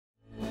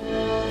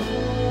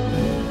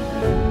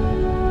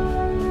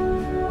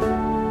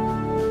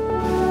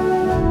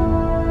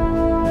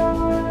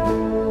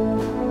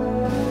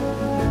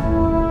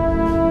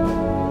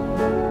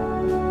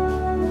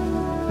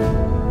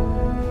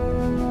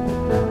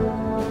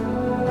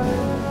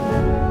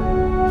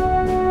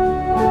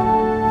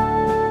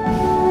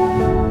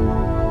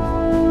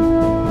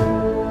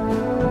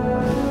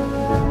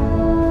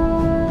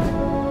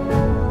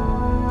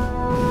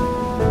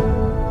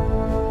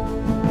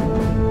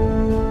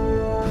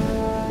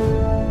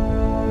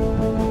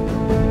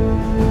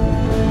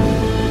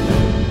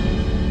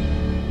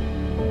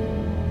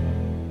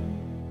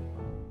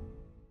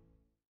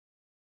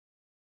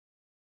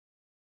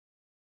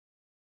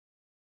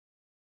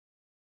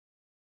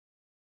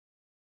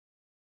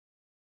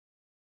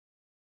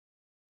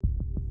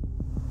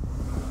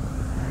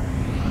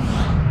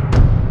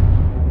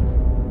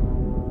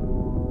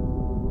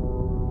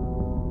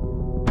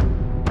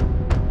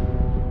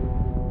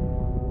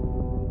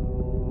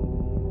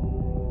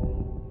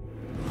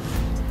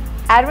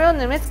Admiral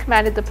Nimitz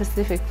commanded the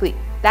Pacific Fleet.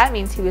 That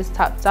means he was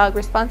top dog,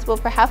 responsible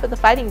for half of the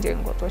fighting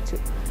during World War II.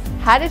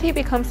 How did he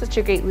become such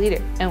a great leader,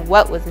 and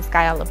what was this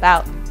guy all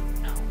about?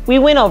 We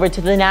went over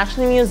to the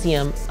National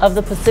Museum of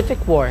the Pacific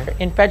War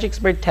in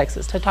Fredericksburg,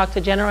 Texas to talk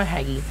to General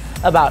Hagee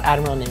about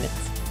Admiral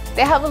Nimitz.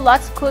 They have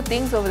lots of cool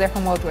things over there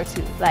from World War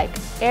II, like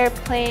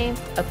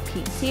airplanes, a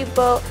PT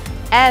boat,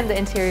 and the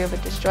interior of a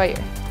destroyer.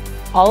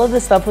 All of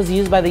this stuff was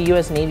used by the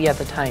US Navy at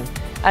the time,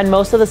 and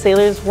most of the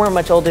sailors weren't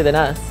much older than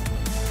us.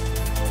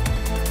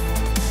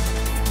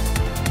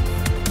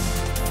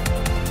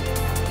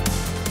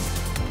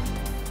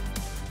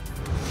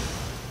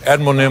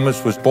 Admiral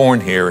Nimitz was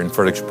born here in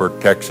Fredericksburg,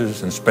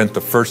 Texas, and spent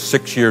the first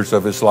 6 years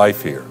of his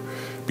life here.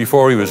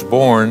 Before he was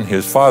born,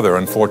 his father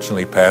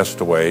unfortunately passed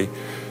away,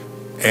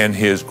 and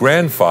his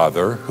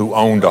grandfather, who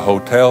owned a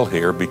hotel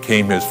here,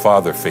 became his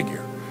father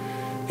figure.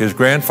 His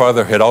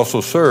grandfather had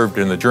also served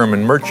in the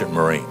German Merchant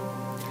Marine,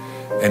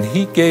 and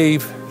he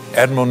gave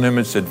Admiral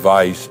Nimitz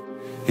advice.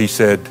 He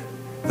said,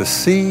 "The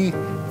sea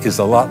is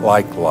a lot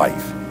like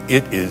life.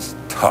 It is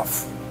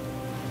tough.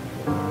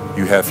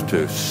 You have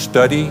to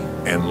study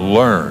and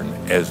learn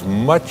as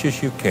much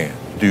as you can.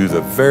 Do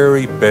the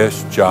very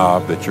best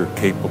job that you're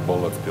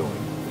capable of doing.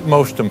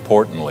 Most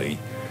importantly,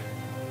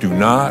 do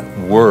not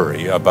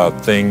worry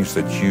about things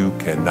that you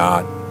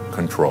cannot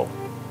control."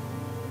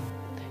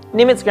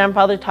 Nimitz's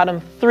grandfather taught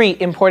him 3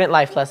 important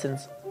life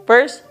lessons.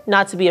 First,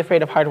 not to be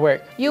afraid of hard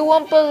work. You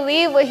won't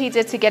believe what he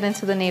did to get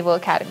into the Naval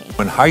Academy.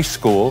 In high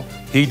school,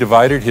 he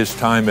divided his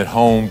time at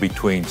home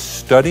between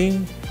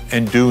studying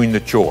and doing the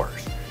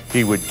chores.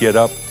 He would get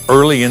up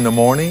early in the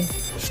morning,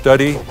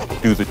 study,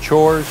 do the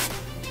chores,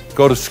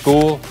 go to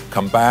school,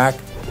 come back,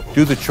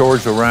 do the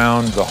chores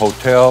around the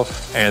hotel,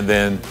 and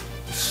then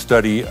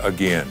study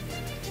again.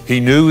 He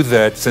knew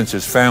that since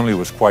his family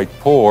was quite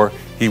poor,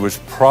 he was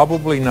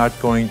probably not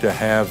going to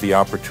have the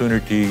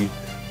opportunity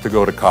to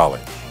go to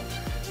college.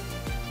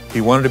 He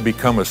wanted to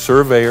become a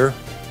surveyor,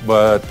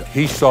 but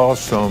he saw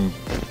some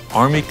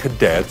Army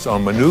cadets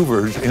on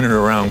maneuvers in and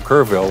around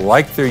Kerrville,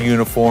 liked their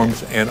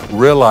uniforms, and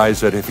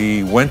realized that if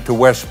he went to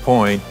West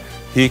Point,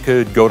 he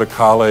could go to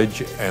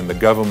college and the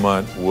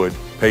government would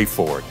pay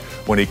for it.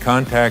 When he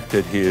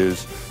contacted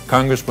his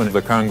congressman,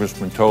 the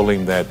congressman told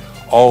him that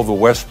all the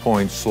West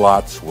Point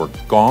slots were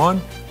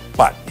gone,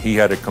 but he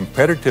had a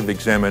competitive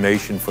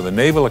examination for the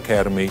Naval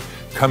Academy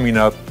coming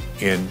up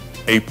in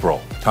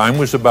April. Time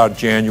was about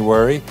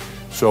January,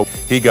 so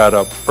he got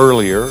up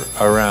earlier,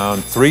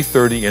 around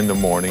 3:30 in the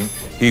morning.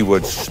 He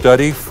would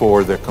study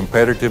for the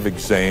competitive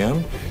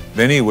exam,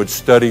 then he would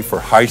study for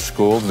high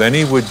school, then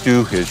he would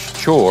do his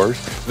chores,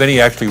 then he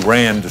actually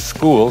ran to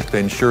school to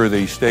ensure that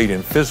he stayed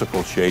in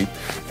physical shape,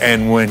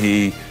 and when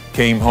he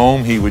came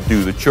home, he would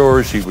do the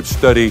chores, he would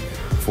study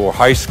for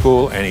high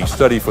school, and he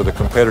studied for the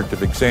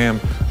competitive exam,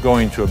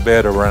 going to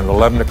bed around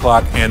 11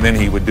 o'clock, and then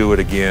he would do it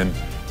again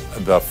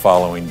the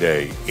following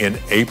day. In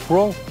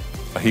April,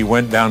 he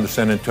went down to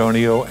San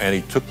Antonio and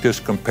he took this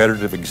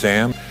competitive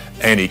exam,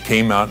 and he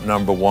came out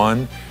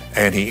 #1,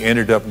 and he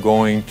ended up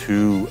going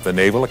to the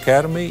Naval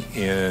Academy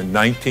in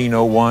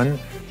 1901.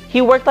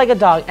 He worked like a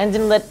dog and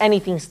didn't let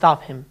anything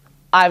stop him.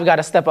 I've got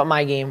to step up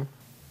my game.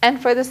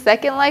 And for the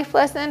second life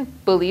lesson,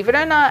 believe it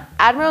or not,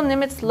 Admiral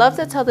Nimitz loves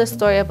to tell the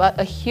story about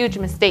a huge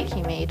mistake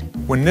he made.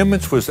 When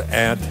Nimitz was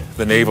at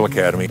the Naval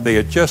Academy, they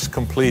had just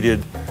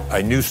completed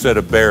a new set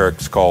of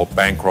barracks called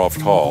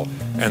Bancroft Hall,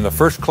 and the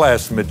first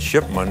class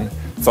midshipmen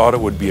thought it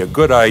would be a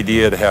good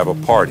idea to have a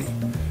party.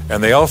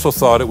 And they also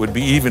thought it would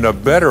be even a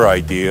better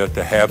idea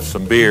to have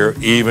some beer,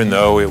 even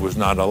though it was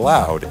not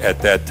allowed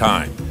at that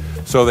time.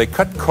 So they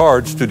cut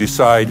cards to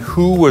decide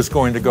who was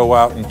going to go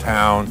out in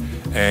town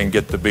and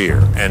get the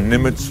beer, and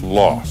Nimitz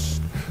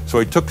lost. So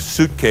he took a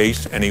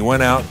suitcase and he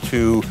went out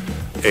to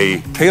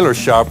a tailor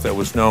shop that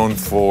was known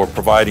for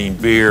providing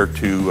beer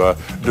to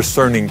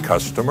discerning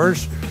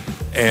customers,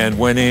 and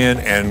went in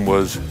and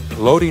was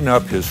loading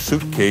up his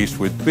suitcase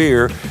with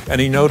beer, and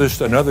he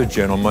noticed another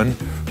gentleman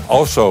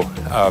also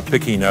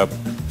picking up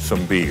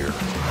some beer.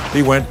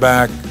 He went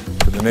back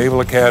to the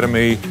Naval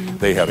Academy.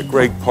 They had a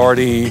great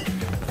party.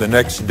 The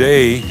next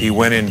day, he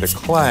went into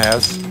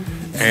class,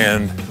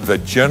 and the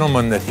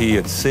gentleman that he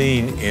had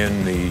seen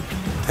in the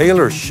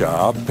tailor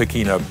shop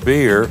picking up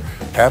beer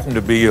happened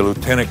to be a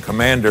lieutenant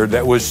commander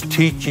that was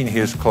teaching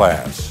his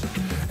class.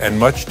 And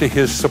much to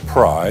his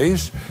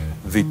surprise,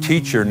 the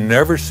teacher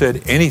never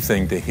said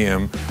anything to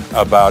him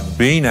about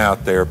being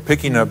out there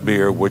picking up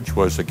beer, which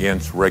was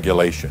against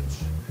regulations.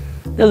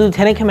 The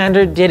lieutenant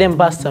commander didn't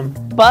bust him,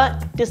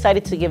 but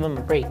decided to give him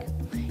a break.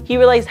 He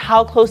realized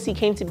how close he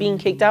came to being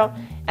kicked out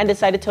and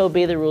decided to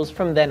obey the rules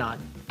from then on.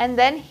 And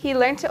then he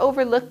learned to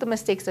overlook the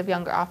mistakes of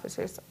younger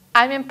officers.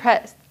 I'm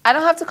impressed. I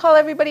don't have to call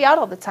everybody out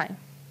all the time.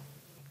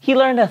 He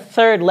learned a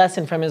third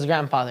lesson from his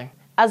grandfather.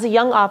 As a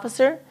young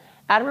officer,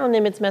 Admiral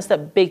Nimitz messed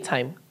up big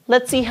time.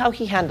 Let's see how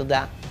he handled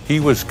that. He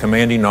was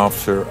commanding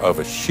officer of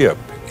a ship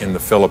in the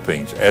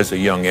Philippines as a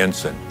young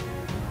ensign.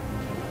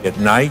 At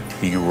night,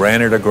 he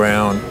ran it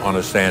aground on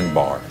a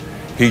sandbar.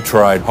 He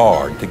tried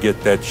hard to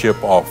get that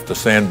ship off the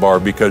sandbar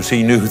because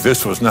he knew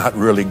this was not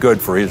really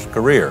good for his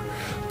career,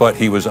 but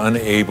he was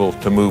unable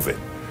to move it.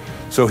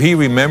 So he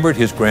remembered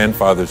his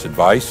grandfather's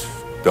advice,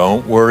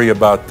 don't worry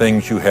about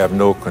things you have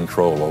no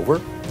control over.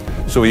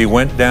 So he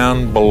went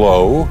down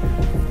below,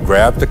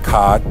 grabbed a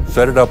cot,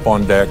 set it up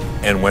on deck,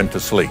 and went to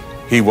sleep.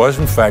 He was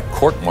in fact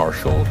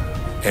court-martialed,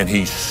 and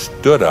he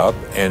stood up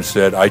and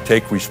said, I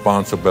take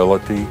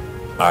responsibility,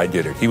 I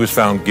did it. He was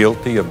found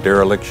guilty of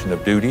dereliction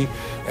of duty,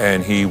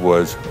 and he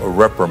was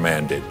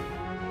reprimanded.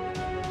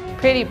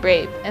 Pretty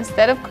brave.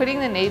 Instead of quitting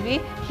the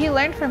Navy, he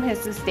learned from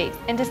his mistakes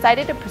and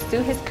decided to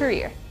pursue his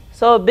career.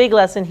 So a big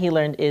lesson he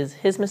learned is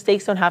his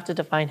mistakes don't have to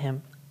define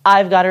him.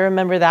 I've got to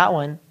remember that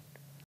one.